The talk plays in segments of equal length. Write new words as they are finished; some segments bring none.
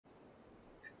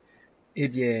Eh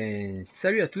bien,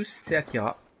 salut à tous, c'est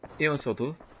Akira, et on se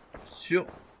retrouve sur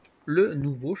le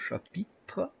nouveau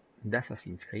chapitre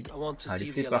d'Assassin's Creed.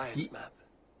 Allez, c'est parti.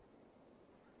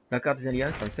 La carte des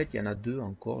alliances, en fait, il y en a deux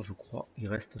encore, je crois. Il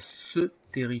reste ce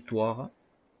territoire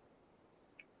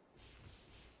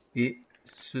et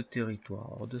ce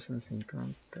territoire. Alors,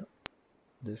 250,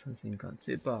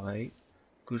 c'est pareil.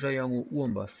 Que j'aille en haut ou en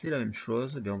bas, c'est la même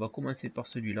chose. Eh bien, on va commencer par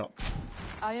celui-là.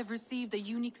 I have received a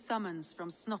unique summons from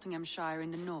Nottinghamshire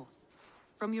in the north.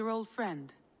 From your old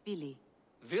friend, Vili.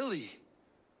 Vili?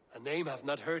 A name I've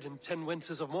not heard in 10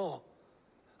 winters or more.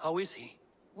 How is he?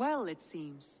 Well, it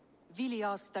seems. Vili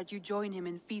asked that you join him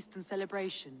in feast and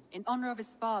celebration, in honor of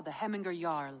his father, Heminger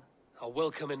Jarl. A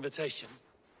welcome invitation.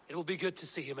 It will be good to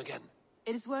see him again.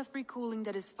 It is worth recalling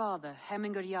that his father,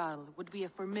 Heminger Jarl, would be a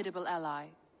formidable ally.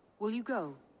 Will you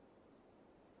go?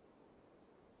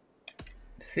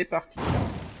 C'est parti.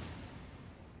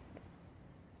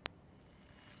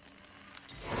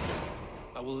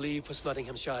 I will leave for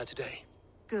Nottinghamshire today.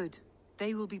 Good.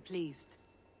 They will be pleased.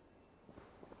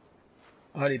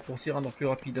 Allez, pour s'y rendre plus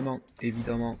rapidement,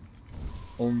 évidemment,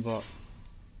 on va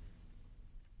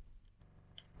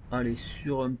aller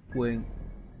sur un point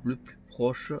le plus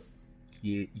proche,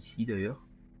 qui est ici d'ailleurs.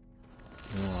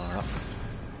 Voilà.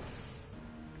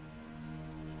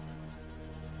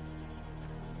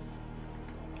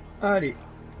 Allez,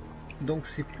 donc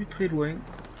c'est plus très loin.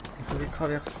 Je vais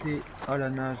traverser à la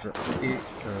nage et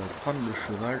prendre le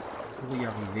cheval pour y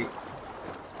arriver.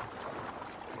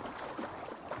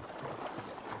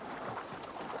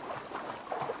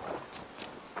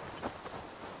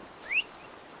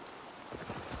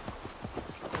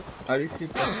 Allez,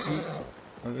 c'est parti.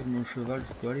 Avec mon cheval,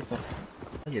 je peux aller partout.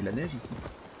 Ah, il y a de la neige ici.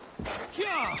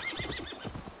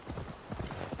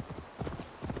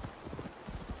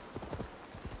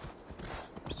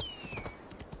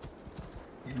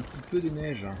 Il y a un petit peu de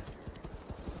neige.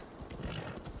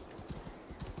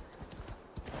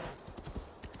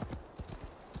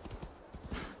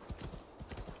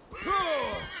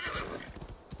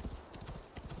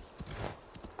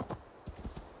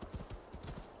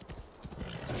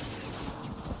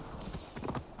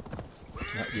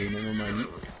 Ah, il y a une anomalie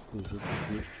que je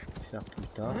peux faire plus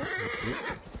tard. Okay.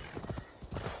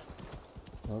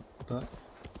 Hop.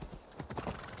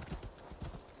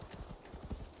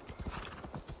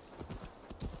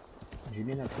 J'ai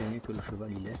bien appris que le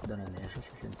cheval il laisse dans la neige,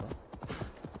 c'est sympa.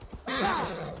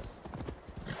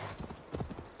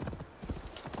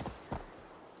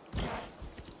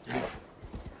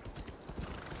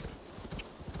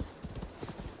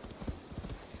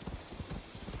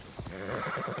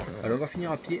 Alors on va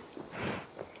finir à pied.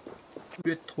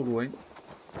 Plus être trop loin.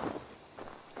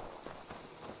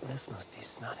 This must be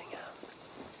Nottingham.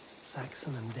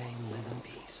 Saxon and Dane live in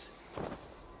peace.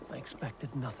 I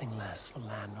expected nothing less for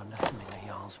land under Heminger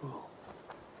Jarl's rule.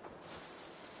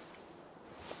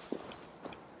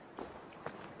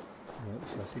 Ouais,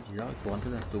 c'est assez bizarre, il faut rentrer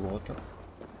dans cette grotte.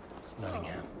 It's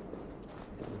Nottingham.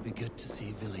 It will be good to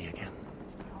see Vili again.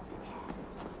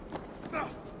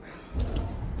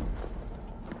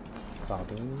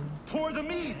 Pardon. Pour the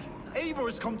mead!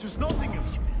 Eivor's come to Nottingham!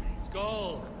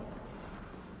 Skull!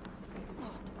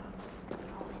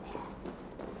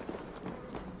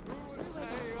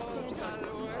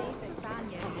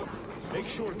 Make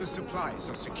sure the supplies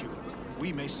are secured.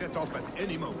 We may set off at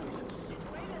any moment.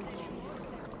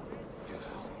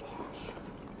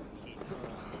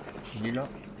 Il est là.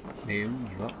 Mais où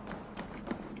il va?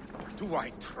 Do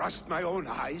I trust my own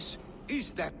eyes?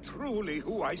 Is that truly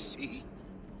who I see?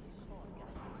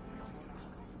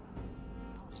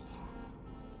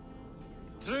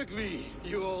 Trygvi,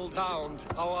 you old hound,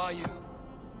 how are you?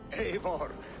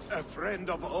 Eivor, a friend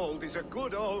of old is a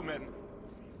good omen.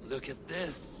 Look at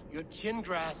this. Your chin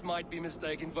grass might be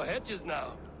mistaken for hedges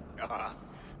now. Ah,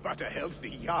 but a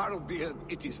healthy Jarl beard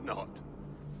it is not.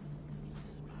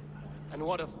 And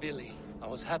what of Vili? I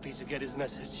was happy to get his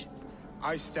message.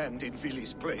 I stand in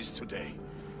Vili's place today.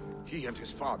 He and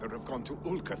his father have gone to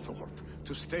Ulcathorpe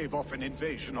to stave off an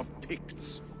invasion of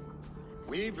Picts.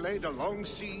 We've laid a long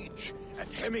siege, and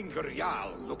Heminger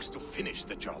Jarl looks to finish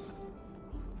the job.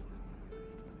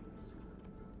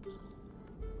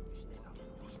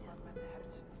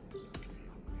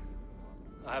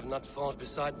 I have not fought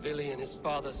beside Vili and his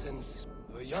father since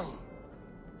we were young.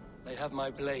 They have my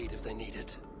blade if they need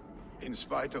it. In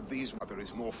spite of these, mother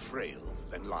is more frail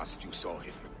than last you saw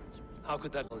him. How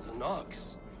could that was an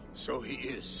ox? So he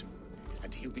is.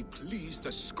 And he'll be pleased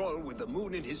as Skull with the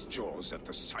moon in his jaws at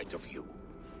the sight of you.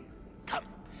 Come,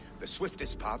 the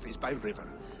swiftest path is by river,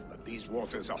 but these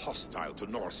waters are hostile to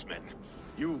Norsemen.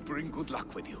 You bring good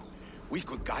luck with you. we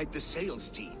could guide the sail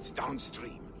steeds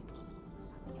downstream.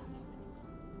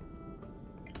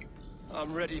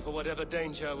 I'm ready for whatever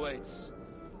danger awaits.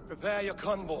 Prepare your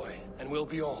convoy, and we'll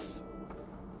be off.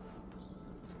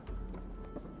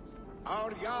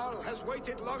 Our Jarl has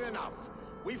waited long enough.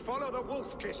 We follow the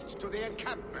Wolf-Kissed to the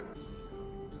encampment.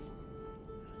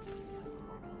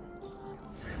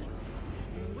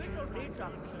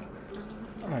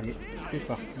 Allez, c'est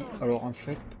parti. Alors en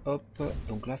fait, hop,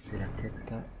 donc là c'est la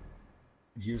quête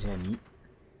Vieux amis.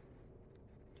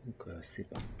 Donc c'est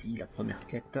parti, la première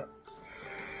quête.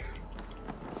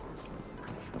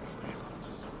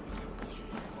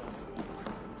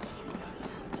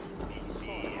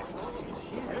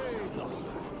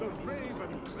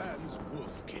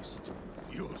 Wolf-Kissed.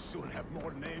 You'll soon have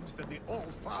more names than the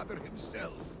All-Father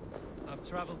himself. I've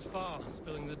traveled far,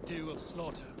 spilling the dew of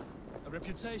slaughter. A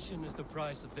reputation is the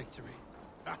price of victory.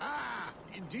 Aha!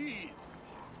 Indeed!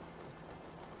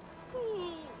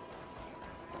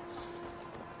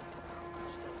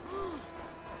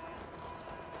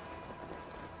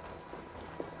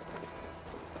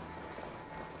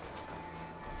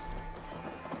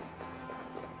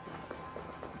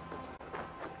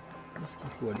 Qu'est-ce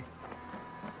qu'il faut aller?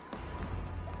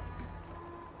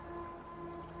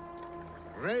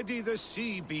 Ready the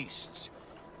sea beasts.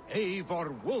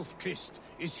 Eivor Wolf-Kissed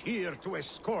is here to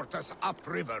escort us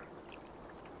upriver.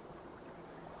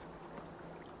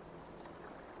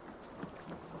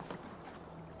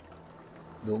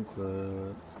 Donc,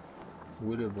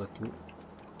 où est le bateau?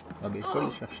 Ah mais il faut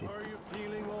aller chercher.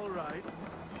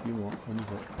 Suis-moi, on y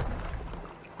va.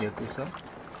 Il n'y a que ça?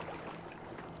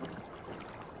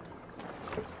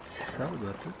 C'est ça le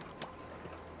bateau?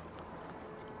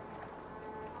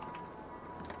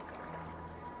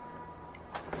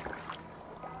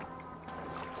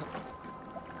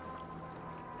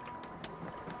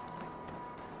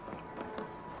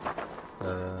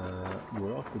 Ou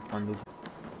alors je peux prendre le...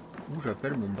 Ou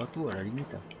j'appelle mon bateau à la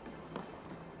limite.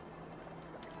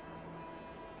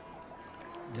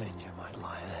 Danger might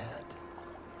lie ahead.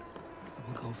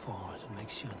 We'll go forward and make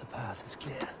sure the path is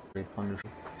clear. Je vais prendre le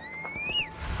choix.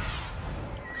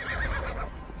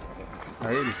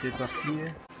 Allez, c'est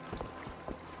parti.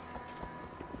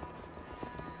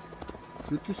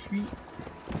 Je te suis.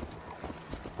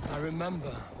 I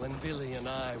remember when Billy and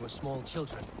I were small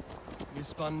children. You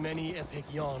spun many epic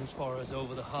yarns for us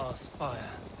over the hearth's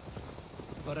fire.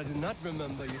 But I do not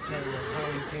remember you telling us how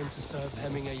you came to serve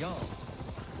Hemming a Jarl.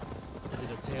 Is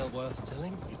it a tale worth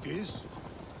telling? It is,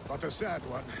 but a sad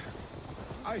one.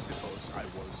 I suppose I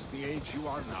was the age you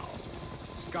are now.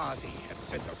 Skadi had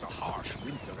sent us a harsh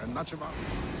winter, and much of our...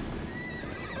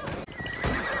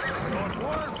 Lord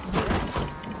Dwarf!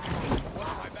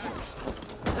 What's my back?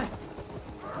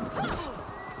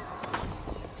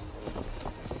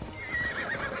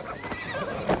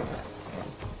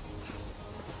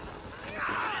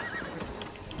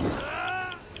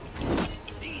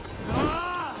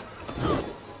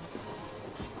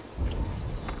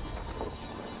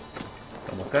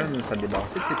 On va quand même pas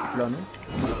débarrasser de ces trucs là, non?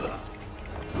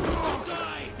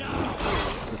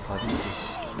 Ce sera vite.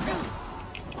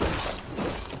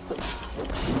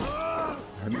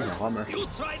 Ah mais il ramasse.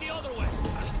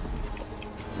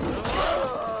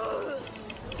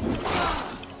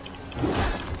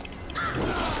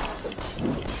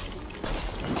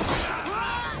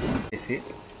 C'est fait.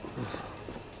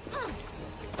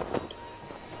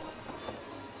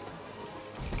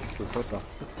 Je peux pas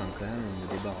partir sans quand même me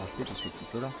débarrasser de ces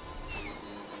types là.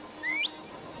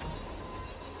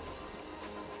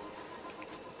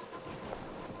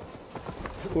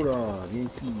 Oh là, viens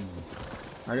ici.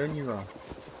 Allez, on y va.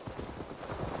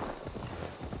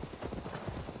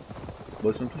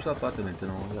 Bon, ils sont tous à pattes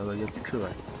maintenant, il n'y a plus de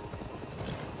cheval.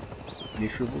 Les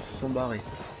chevaux se sont barrés.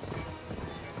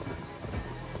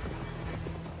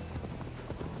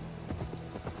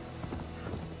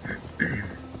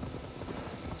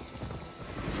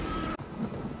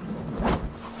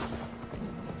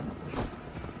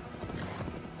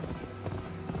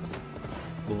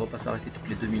 On va pas s'arrêter toutes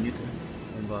les 2 minutes,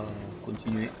 on va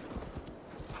continuer.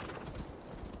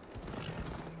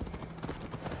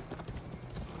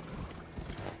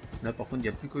 Là par contre il n'y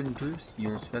a plus que nous deux, si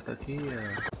on se fait attaquer, il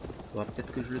faudra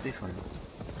peut-être que je le défende.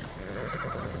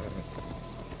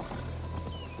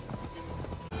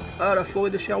 Ah, la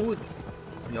forêt de Sherwood.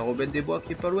 Il y a Robin des Bois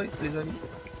qui est pas loin, les amis.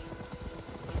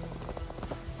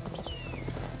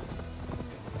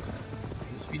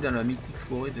 Je suis dans la mythique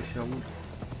forêt de Sherwood.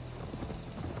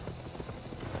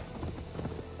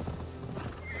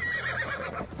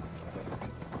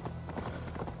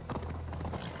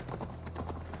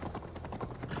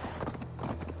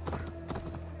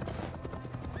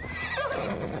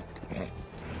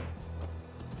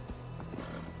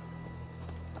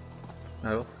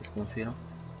 Alors, qu'est-ce qu'on fait là?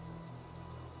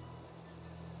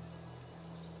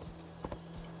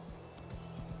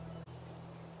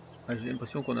 Ah, j'ai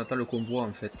l'impression qu'on attend le convoi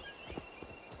en fait.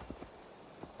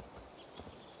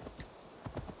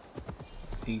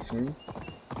 Et ils sont où?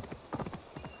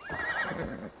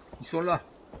 Ils sont là.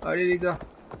 Allez les gars.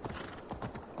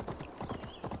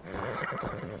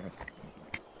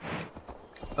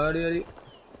 Allez, allez.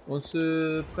 On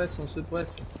se presse, on se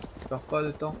presse. On perd pas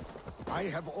de temps. I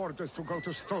have orders to go to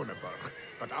Stoneberg,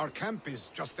 but our camp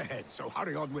is just ahead, so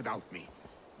hurry on without me.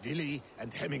 Willi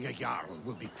and Hemminger Jarl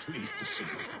will be pleased to see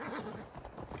you.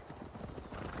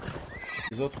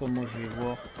 Les autres, moi je vais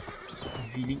voir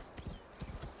Willi.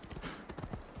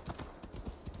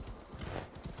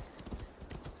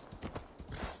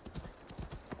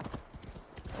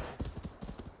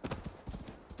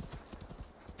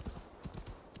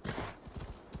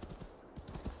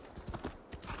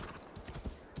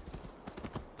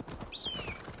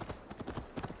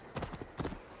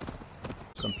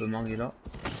 Campement est là.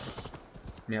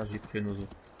 Merde, j'ai pris un oiseau.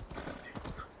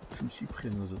 Je me suis pris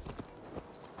un oiseau.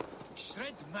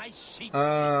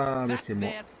 Ah, mais c'est moi.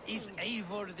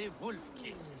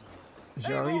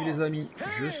 J'arrive les amis,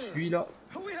 je suis là.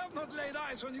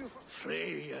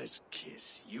 Freya's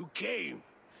kiss, you came.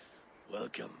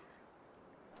 Welcome.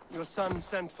 Your son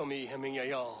sent for me, Hemminger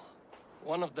Jarl.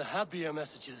 One of the happier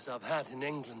messages I've had in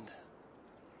England.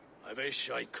 I wish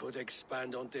I could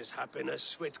expand on this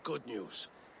happiness with good news.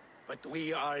 But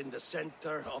we are in the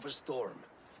center of a storm.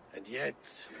 And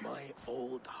yet, my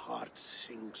old heart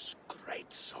sings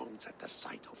great songs at the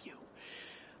sight of you.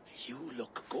 You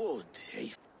look good, eh?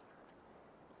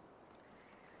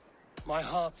 My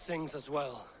heart sings as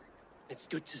well. It's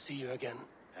good to see you again.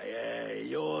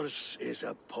 Yours is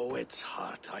a poet's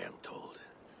heart, I am told.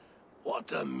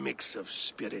 What a mix of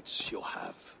spirits you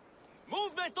have.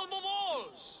 Movement on the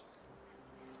walls!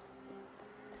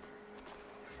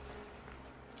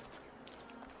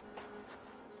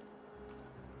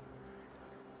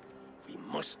 We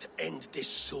must end this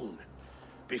soon,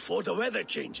 before the weather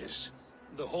changes.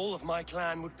 The whole of my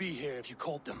clan would be here if you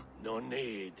called them. No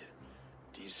need.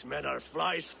 These men are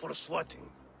flies for swatting.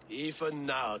 Even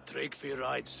now, Tryggvi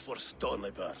rides for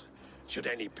Stoneberg, should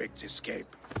any Picts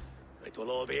escape. It will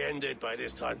all be ended by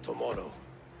this time tomorrow.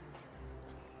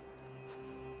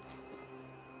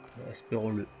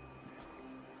 Espérons-le.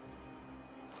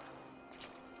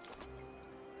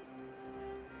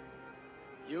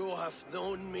 You have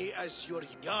known me as your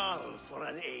Jarl for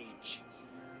an age.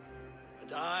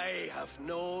 And I have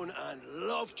known and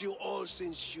loved you all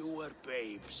since you were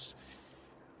babes.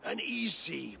 An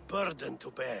easy burden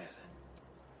to bear.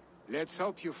 Let's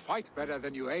hope you fight better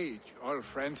than you age, old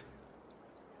friend.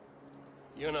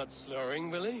 You're not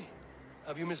slurring, Willie?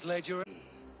 Have you mislaid your...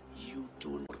 You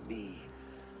do for me.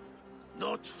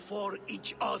 Not for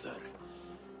each other.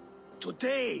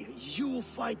 Today, you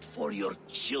fight for your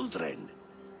children.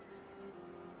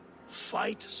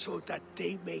 Fight so that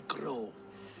they may grow.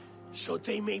 So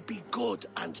they may be good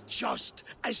and just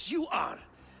as you are.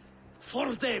 For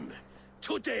them,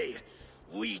 today,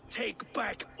 we take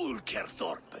back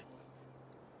Ulkerthorpe.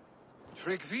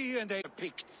 Tryggvi and the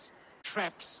Picts.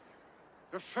 Traps.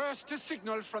 The first to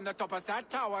signal from the top of that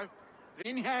tower,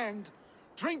 in hand,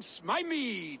 drinks my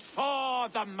mead for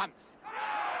the month.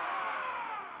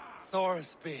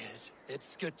 Thorsbeard,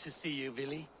 it's good to see you,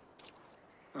 Willie.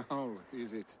 Oh,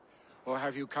 is it? Or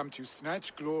have you come to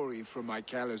snatch glory from my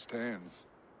calloused hands?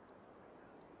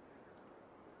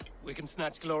 We can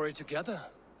snatch glory together.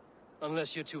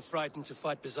 Unless you're too frightened to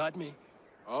fight beside me.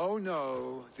 Oh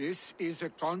no, this is a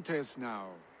contest now.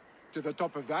 To the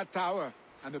top of that tower,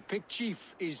 and the Pict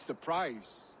Chief is the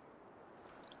prize.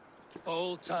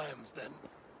 Old times, then.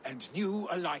 And new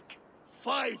alike.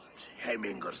 Fight,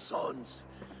 Hemminger sons.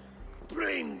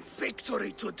 Bring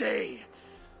victory today.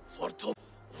 For to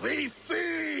we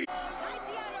feed. Light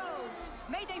the arrows!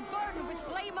 May they burn with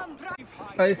flame and bright.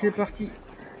 Allez, c'est parti.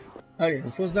 Allez, on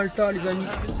fonce dans le tas, les amis.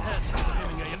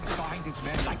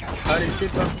 Allez,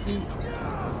 c'est parti.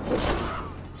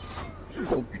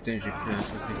 Oh putain, j'ai pris un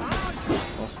sacré.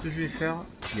 Alors, ce que je vais faire,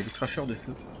 il y a des cracheurs de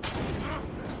feu.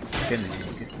 Putain, mais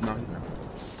qu'est-ce qui m'arrive là?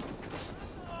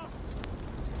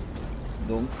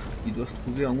 Donc, il doit se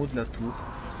trouver en haut de la tour.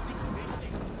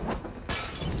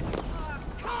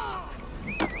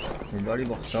 On va aller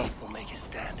voir ça.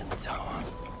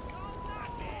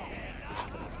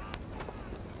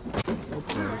 Hop,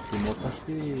 c'est moi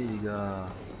passer, les gars.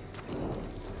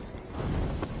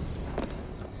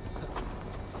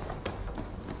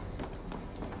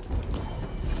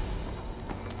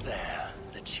 There,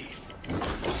 the chief.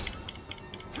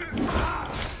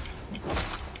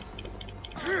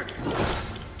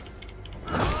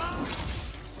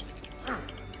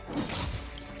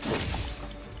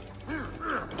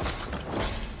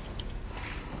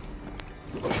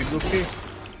 bloqué.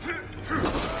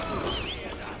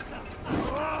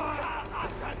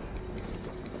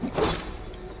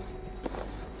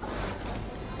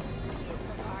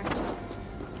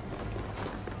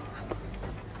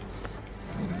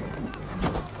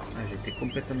 Ah, j'étais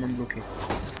complètement bloqué.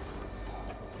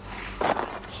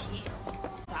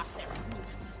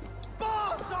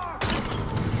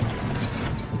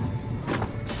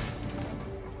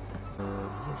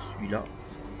 Je suis là.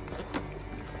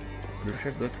 Le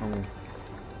chef doit être en haut.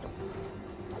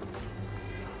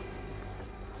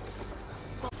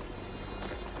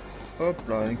 Hop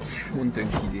là, un qui monte un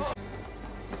qui descend.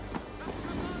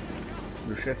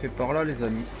 Le chef est par là les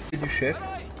amis. C'est du chef.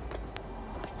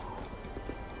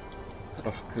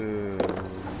 Parce que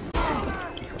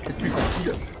il sera peut-être plus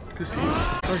facile que c'est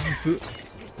pas du feu.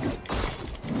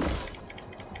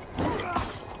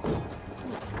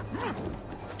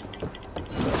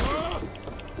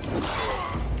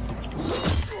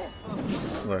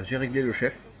 Voilà, j'ai réglé le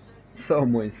chef. Ça au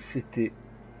moins c'était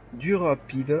du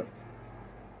rapide.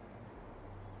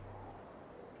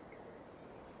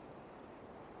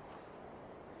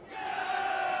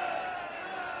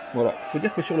 Voilà, faut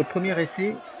dire que sur le premier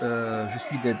essai, je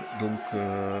suis dead, donc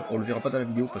on le verra pas dans la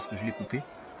vidéo parce que je l'ai coupé.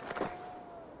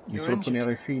 Mais sur le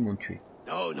premier essai, ils m'ont tué.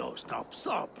 No, no, stop,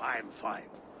 stop. I'm fine.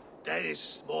 There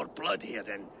is more blood here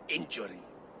than injury.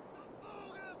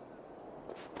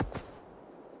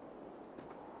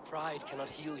 Pride cannot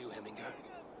heal you, Heminger.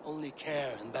 Only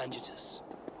care and bandages.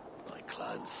 My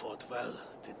clan fought well,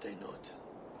 did they not?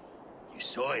 You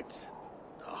saw it.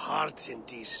 The heart in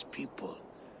these people.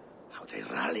 How they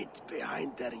rallied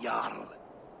behind their Jarl.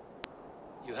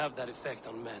 You have that effect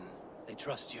on men. They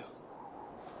trust you.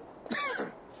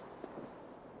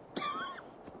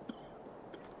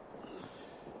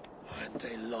 And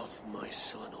they love my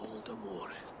son all the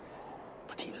more.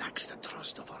 But he lacks the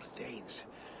trust of our Danes.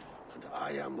 And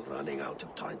I am running out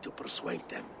of time to persuade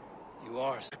them. You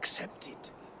are. Accept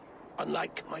it.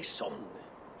 Unlike my son,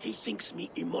 he thinks me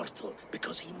immortal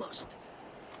because he must.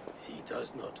 He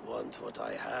does not want what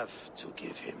I have to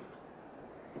give him.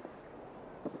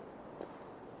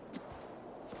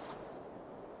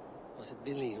 Was it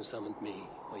Billy who summoned me,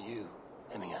 or you,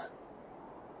 Heminger?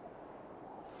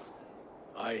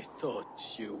 I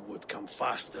thought you would come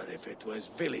faster if it was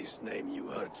Villy's name you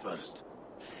heard first.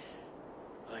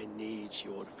 I need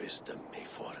your wisdom,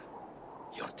 Ps4.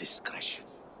 Your discretion.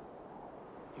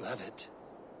 You have it,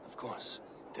 of course.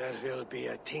 There will be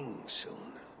a thing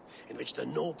soon, in which the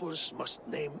nobles must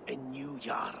name a new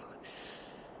Jarl.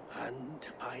 And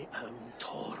I am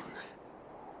torn.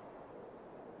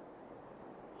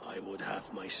 I would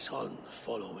have my son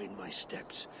follow in my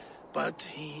steps, but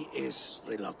he is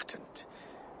reluctant.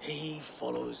 He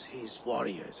follows his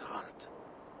warrior's heart.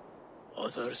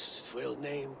 Others will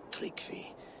name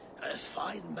Tryggvi, a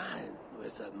fine man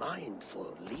with a mind for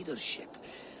leadership.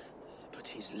 But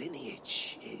his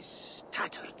lineage is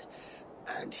tattered,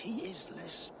 and he is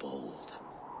less bold.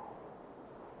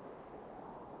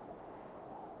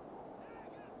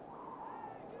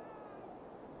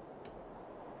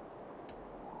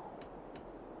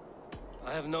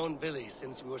 I have known Billy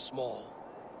since we were small.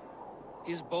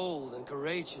 He's bold and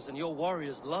courageous, and your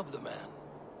warriors love the man.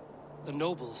 The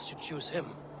nobles should choose him.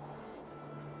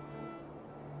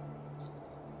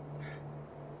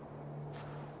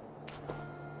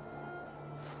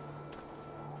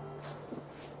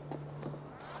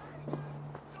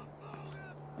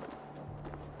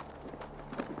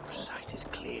 Your sight is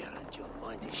clear and your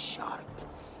mind is sharp.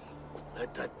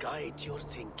 Let that guide your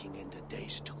thinking in the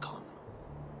days to come.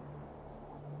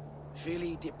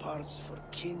 Villy departs for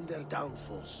kinder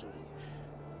downfall soon.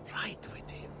 Ride with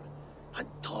him, and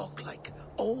talk like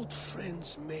old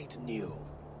friends made new.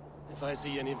 If I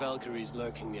see any Valkyries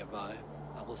lurking nearby,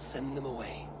 I will send them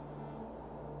away.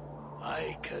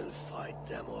 I can fight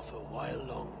them off a while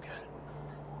longer.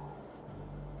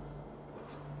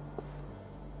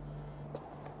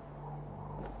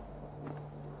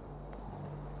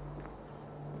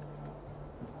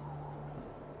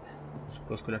 Je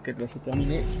suppose que la quête va se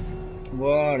terminer.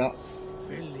 Voilà.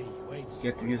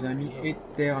 Quête vieux amis est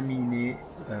terminée.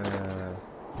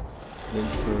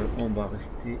 Donc on va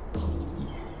rester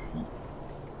ici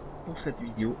pour cette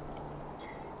vidéo.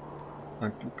 En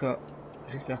tout cas,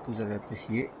 j'espère que vous avez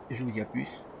apprécié. Je vous dis à plus.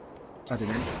 À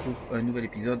demain pour un nouvel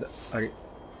épisode. Allez,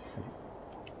 salut.